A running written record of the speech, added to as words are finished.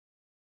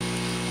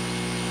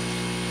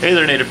Hey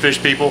there, native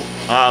fish people.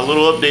 A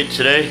little update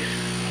today.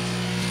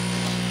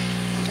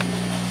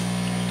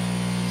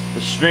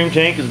 The stream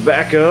tank is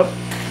back up.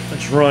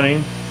 It's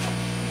running.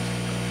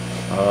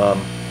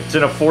 It's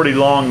in a 40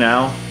 long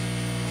now.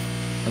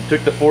 I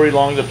took the 40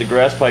 long that the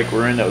grass pike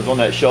were in that was on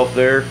that shelf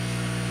there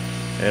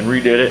and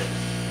redid it.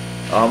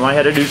 I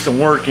had to do some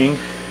working.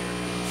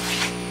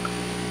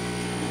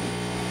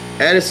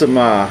 Added some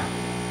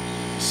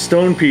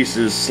stone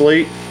pieces,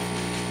 slate.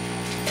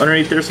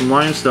 Underneath there's some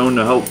limestone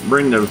to help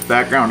bring the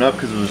background up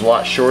because it was a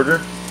lot shorter.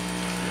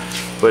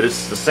 But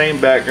it's the same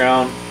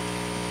background.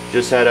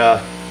 Just had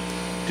to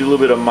do a little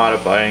bit of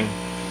modifying.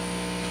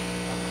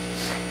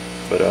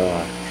 But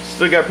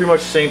still got pretty much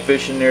the same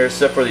fish in there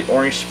except for the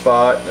orange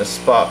spot and the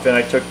spot fin.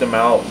 I took them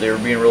out. They were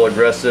being real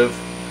aggressive.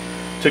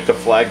 Took the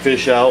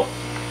flagfish out.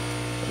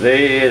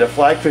 The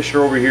flagfish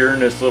are over here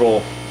in this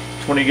little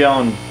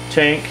 20-gallon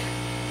tank.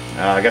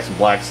 I got some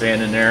black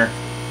sand in there.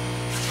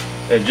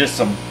 And just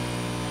some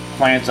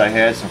plants I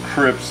had, some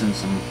crypts and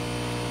some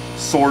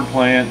sword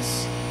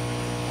plants.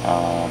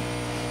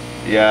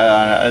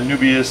 Yeah,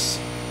 Anubias,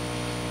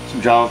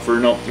 some Java fir.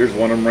 Nope, there's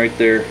one of them right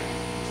there.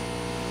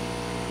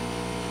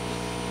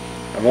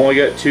 I've only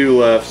got 2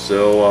 left,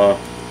 so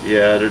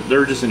yeah,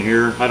 they're just in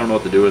here. I don't know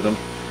what to do with them.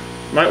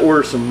 Might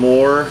order some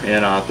more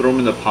and throw them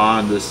in the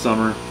pond this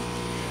summer.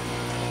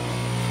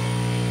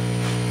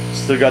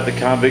 Still got the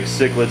convict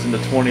cichlids in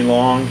the 20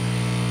 long.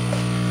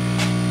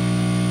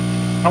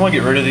 I want to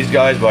get rid of these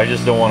guys, but I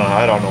just don't want to.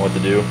 I don't know what to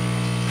do.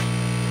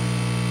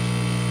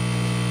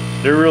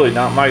 They're really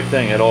not my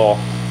thing at all.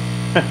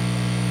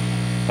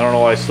 I don't know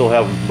why I still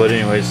have them, but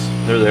anyways,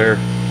 they're there.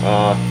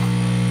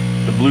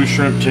 The blue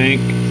shrimp tank.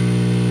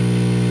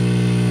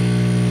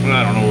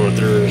 I don't know what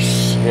there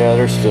is. Yeah,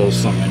 there's still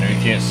something in there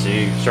you can't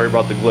see. Sorry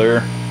about the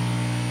glare.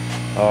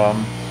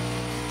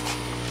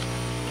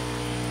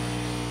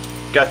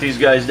 Got these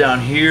guys down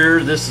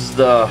here. This is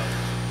the...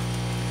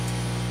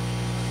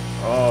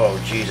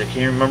 Oh, geez, I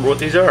can't remember what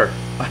these are.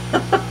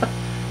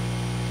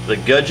 The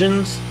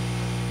gudgeons.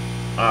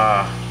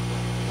 Are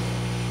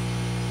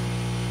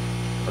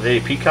they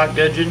a peacock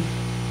gudgeon?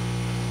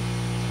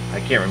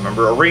 I can't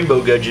remember. A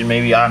rainbow gudgeon,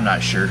 maybe. I'm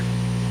not sure.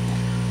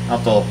 I'll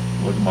have to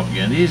look them up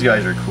again. These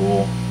guys are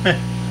cool.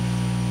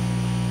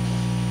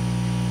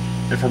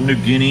 They're from New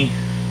Guinea.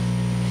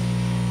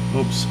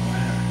 Oops.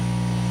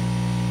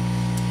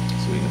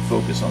 So we can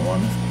focus on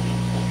one.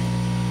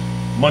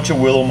 Bunch of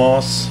willow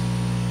moss.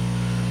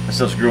 That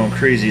stuff's growing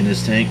crazy in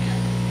this tank.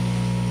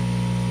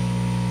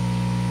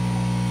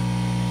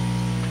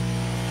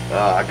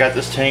 I got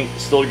this tank,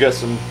 still got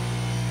some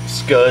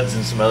scuds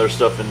and some other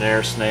stuff in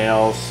there,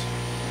 snails,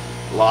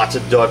 lots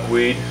of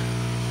duckweed.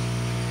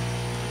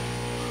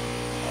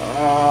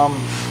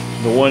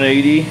 The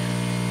 180,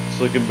 it's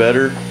looking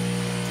better.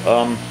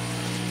 I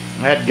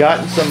had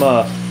gotten some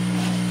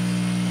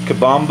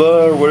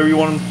kabamba or whatever you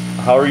want,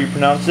 however you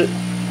pronounce it.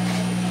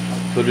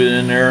 Put it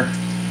in there.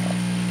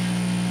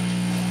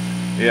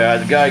 Yeah,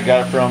 the guy I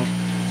got it from,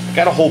 I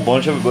got a whole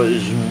bunch of it, but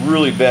it's in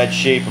really bad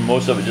shape and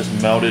most of it just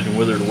melted and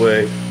withered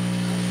away.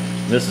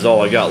 And this is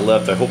all I got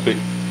left. I hope it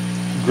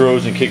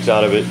grows and kicks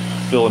out of it,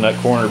 filling that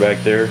corner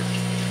back there.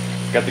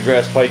 Got the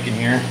grass pike in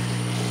here.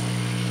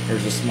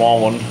 Here's a small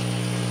one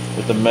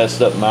with the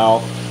messed up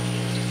mouth.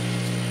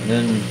 And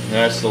then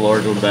that's the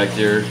large one back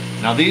there.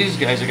 Now these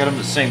guys, I got them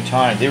at the same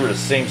time. They were the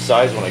same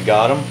size when I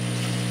got them.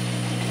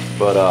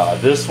 But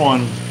this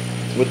one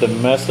with the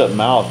messed up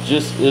mouth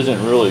just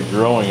isn't really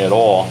growing at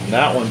all. And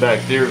that one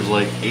back there is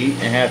like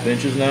 8.5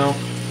 inches now.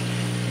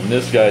 And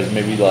this guy's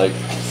maybe like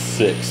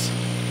 6.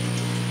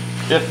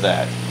 If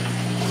that.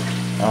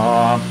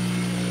 I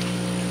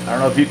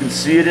don't know if you can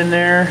see it in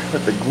there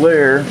with the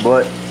glare,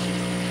 but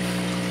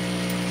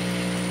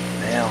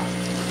damn,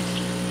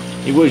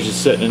 he was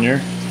just sitting in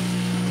there.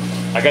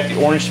 I got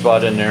the orange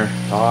spot in there.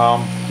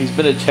 He's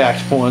been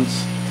attacked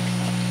once.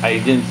 I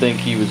didn't think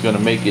he was going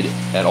to make it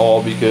at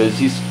all because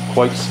he's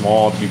quite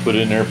small to be put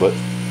in there, but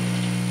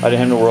I didn't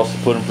have nowhere else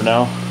to put him for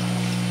now.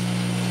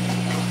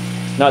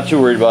 Not too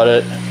worried about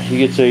it. He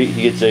gets 8,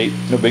 he gets 8,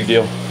 no big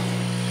deal.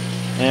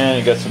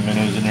 And I got some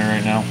minnows in there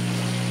right now.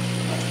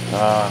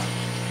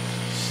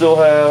 Still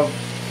have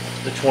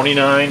the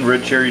 29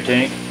 red cherry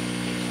tank.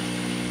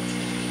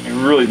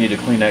 You really need to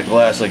clean that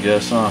glass, I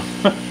guess, huh?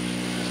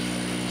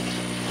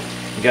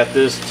 Got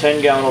this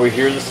 10-gallon over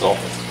here. This is all,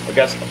 I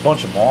got a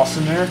bunch of moss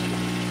in there.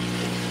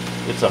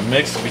 It's a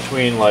mix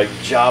between like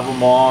Java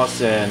moss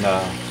and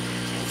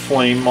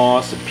flame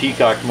moss and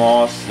peacock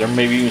moss. There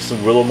may be even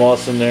some willow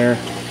moss in there.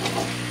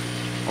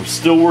 I'm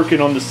still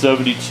working on the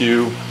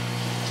 72.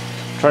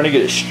 Trying to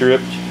get it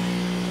stripped.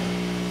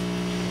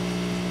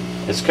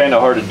 It's kind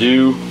of hard to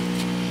do.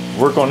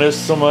 Work on this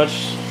so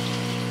much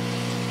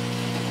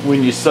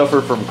when you suffer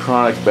from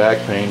chronic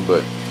back pain,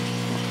 but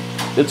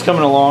it's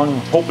coming along.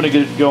 I'm hoping to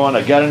get it going.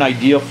 I got an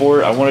idea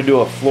for it. I want to do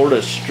a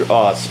Florida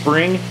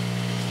spring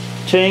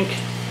tank,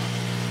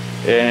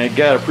 and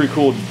got a pretty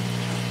cool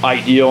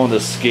idea on the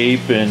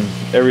scape and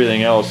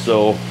everything else.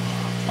 So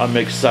I'm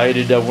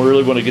excited. I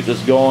really want to get this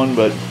going,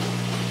 but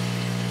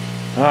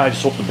I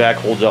just hope the back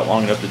holds out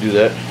long enough to do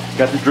that.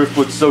 Got the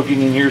driftwood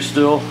soaking in here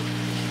still.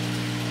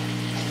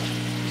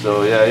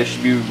 So yeah, it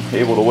should be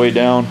able to weigh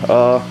down.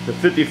 The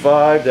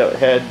 55 that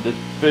had the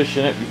fish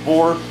in it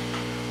before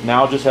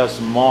now just has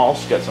some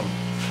moss. Got some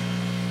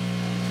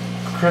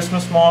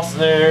Christmas moss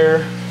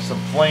there, some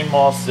flame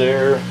moss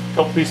there, a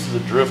couple pieces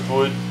of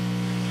driftwood.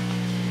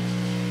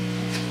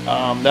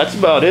 That's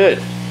about it.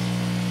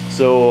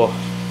 So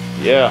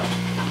yeah,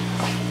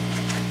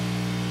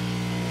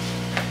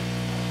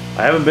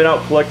 I haven't been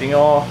out collecting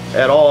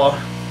at all.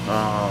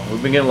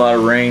 We've been getting a lot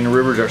of rain. The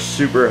rivers are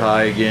super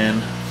high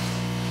again.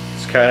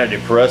 It's kind of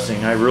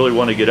depressing. I really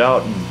want to get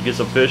out and get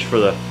some fish for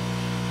the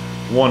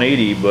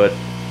 180, but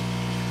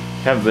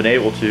haven't been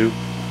able to.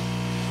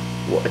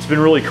 Well, it's been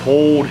really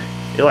cold.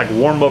 It like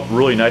warmed up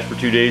really nice for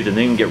 2 days and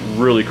then get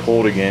really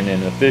cold again,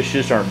 and the fish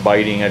just aren't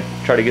biting. I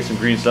tried to get some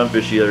green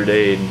sunfish the other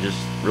day and just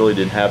really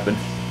didn't happen.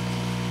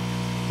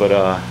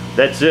 But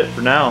that's it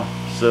for now.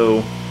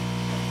 So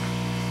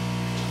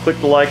click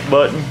the like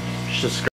button, subscribe.